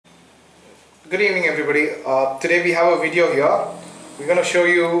Good evening everybody. Today we have a video here. We're going to show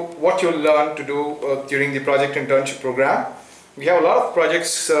you what you'll learn to do during the project internship program. We have a lot of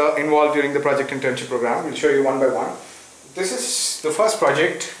projects involved during the project internship program. We'll show you one by one. This is the first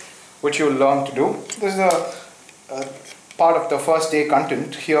project which you'll learn to do. This is a part of the first day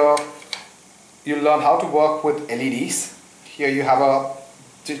content. Here you'll learn how to work with LEDs. Here you have a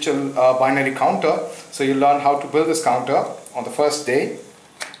digital binary counter. So you'll learn how to build this counter on the first day.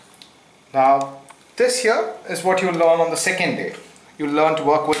 Now this here is what you'll learn on the second day. You'll learn to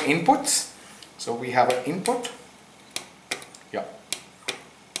work with inputs. So we have an input. Yeah.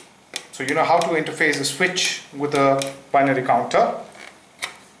 So you know how to interface a switch with a binary counter.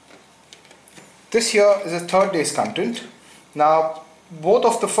 This here is a third day's content. Now both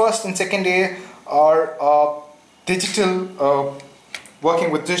of the first and second day are digital,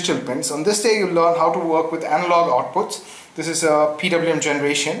 working with digital pins. On this day you'll learn how to work with analog outputs. This is a PWM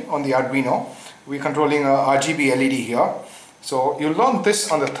generation on the Arduino. We're controlling a RGB LED here. So you'll learn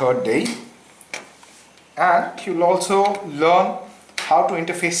this on the third day. And you'll also learn how to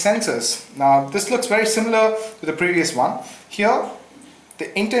interface sensors. Now this looks very similar to the previous one. Here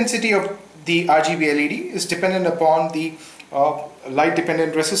the intensity of the RGB LED is dependent upon the light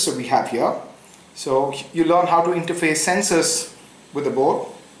dependent resistor we have here. So you learn how to interface sensors with the board.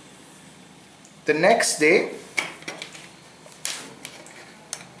 The next day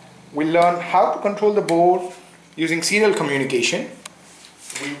we learn how to control the board using serial communication.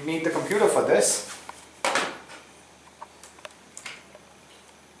 We need the computer for this.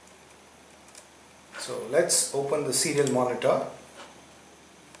 So let's open the serial monitor.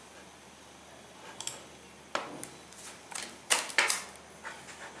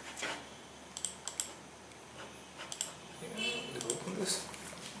 Open this.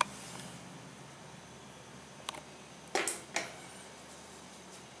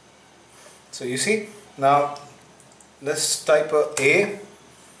 So you see, now let's type A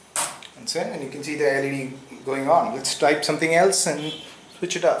and send, and you can see the LED going on. Let's type something else and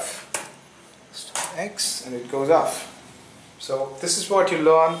switch it off. X and it goes off. So this is what you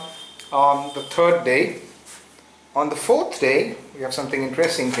learn on the third day. On the fourth day we have something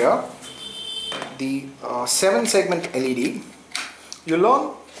interesting here. The 7-segment LED. You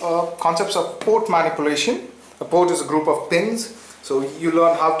learn concepts of port manipulation. A port is a group of pins. So you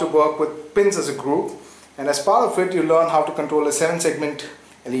learn how to work with pins as a group, and as part of it you learn how to control a 7-segment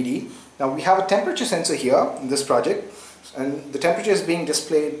LED. Now we have a temperature sensor here in this project, and the temperature is being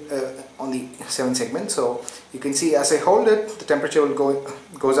displayed on the 7-segment. So you can see as I hold it, the temperature will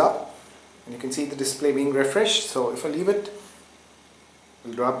goes up, and you can see the display being refreshed. So if I leave it, it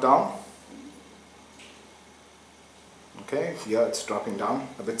will drop down. Okay, here it's dropping down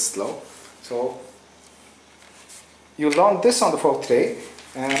a bit slow. So you learn this on the fourth day,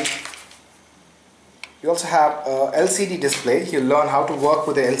 and you also have a LCD display. You learn how to work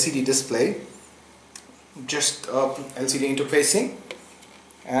with the LCD display, just LCD interfacing.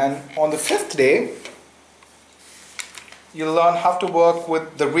 And on the fifth day you learn how to work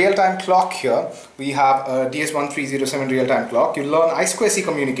with the real-time clock. Here we have a DS1307 real-time clock. You learn I2C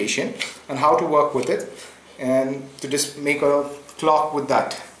communication and how to work with it and to just make a clock with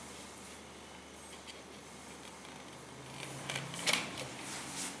that.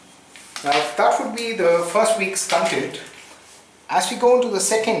 Now that would be the first week's content. As we go into the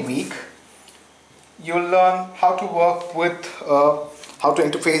second week, you'll learn how to work with, how to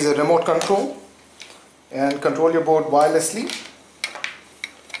interface a remote control and control your board wirelessly.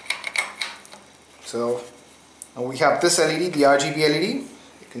 So now we have this LED, the RGB LED,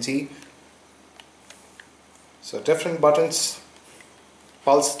 you can see. So different buttons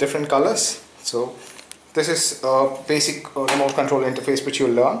pulse different colors. So this is a basic remote control interface which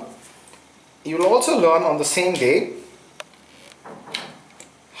you'll learn. You will also learn on the same day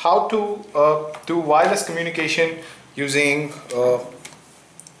how to do wireless communication using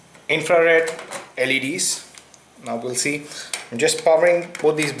infrared LEDs. Now we'll see. I'm just powering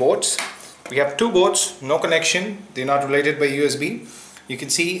both these boards. We have two boards, no connection, they're not related by USB. You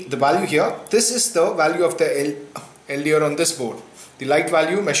can see the value here. This is the value of the LDR on this board. The light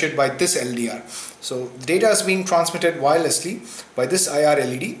value measured by this LDR. So the data is being transmitted wirelessly by this IR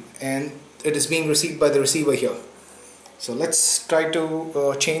LED, and it is being received by the receiver here. So let's try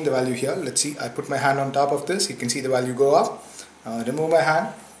to change the value here. Let's see, I put my hand on top of this, you can see the value go up. Remove my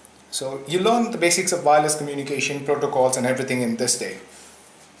hand. So you learn the basics of wireless communication, protocols and everything in this day.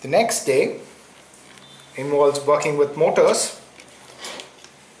 The next day involves working with motors.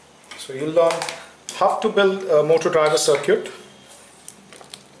 So you'll learn how to build a motor driver circuit.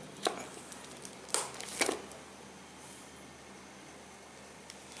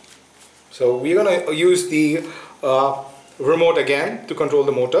 So we're going to use the remote again to control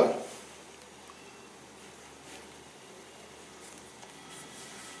the motor.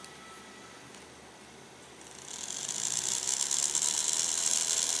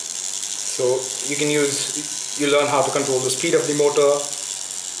 So you learn how to control the speed of the motor.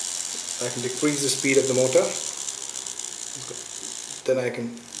 I can decrease the speed of the motor. Then I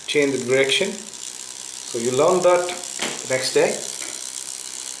can change the direction. So you learn that the next day.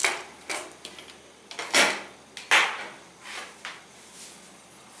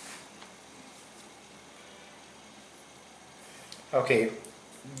 Okay,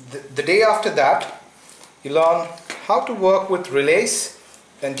 the day after that, you learn how to work with relays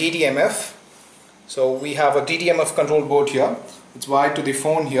and DDMF. So we have a DDMF control board here. It's wired to the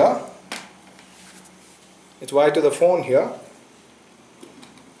phone here. It's wired to the phone here.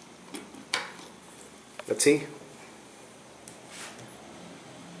 Let's see.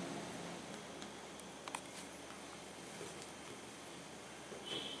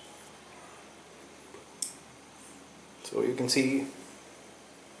 So you can see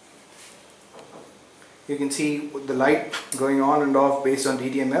the light going on and off based on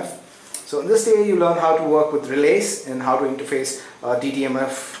DDMF. So in this day you learn how to work with relays and how to interface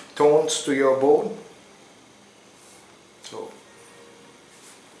DDMF tones to your board. So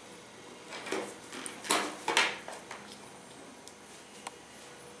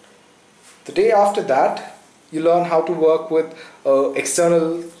the day after that you learn how to work with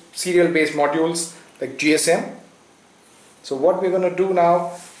external serial based modules like GSM. So what we're going to do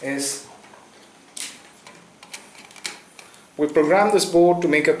now is we program this board to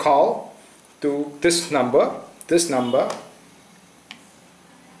make a call to this number.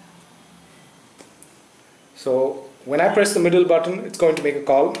 So when I press the middle button, it's going to make a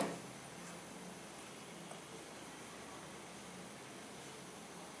call.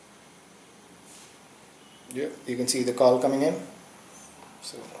 Yeah, you can see the call coming in.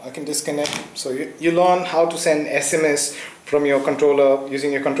 So I can disconnect. So you learn how to send SMS from your controller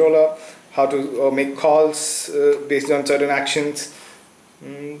using your controller, how to make calls based on certain actions,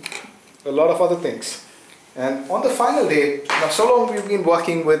 a lot of other things. And on the final day, now so long we've been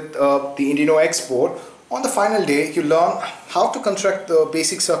working with the Arduino X board. On the final day, you learn how to construct the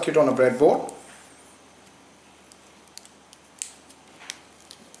basic circuit on a breadboard.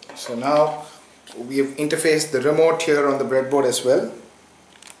 So now we have interfaced the remote here on the breadboard as well.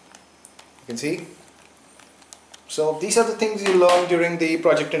 You can see. So these are the things you learn during the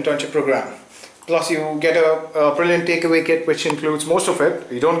project internship program. Plus you get a brilliant takeaway kit which includes most of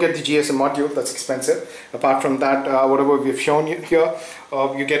it. You don't get the GSM module, that's expensive. Apart from that, whatever we've shown you here,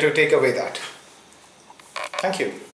 you get to take away that. Thank you.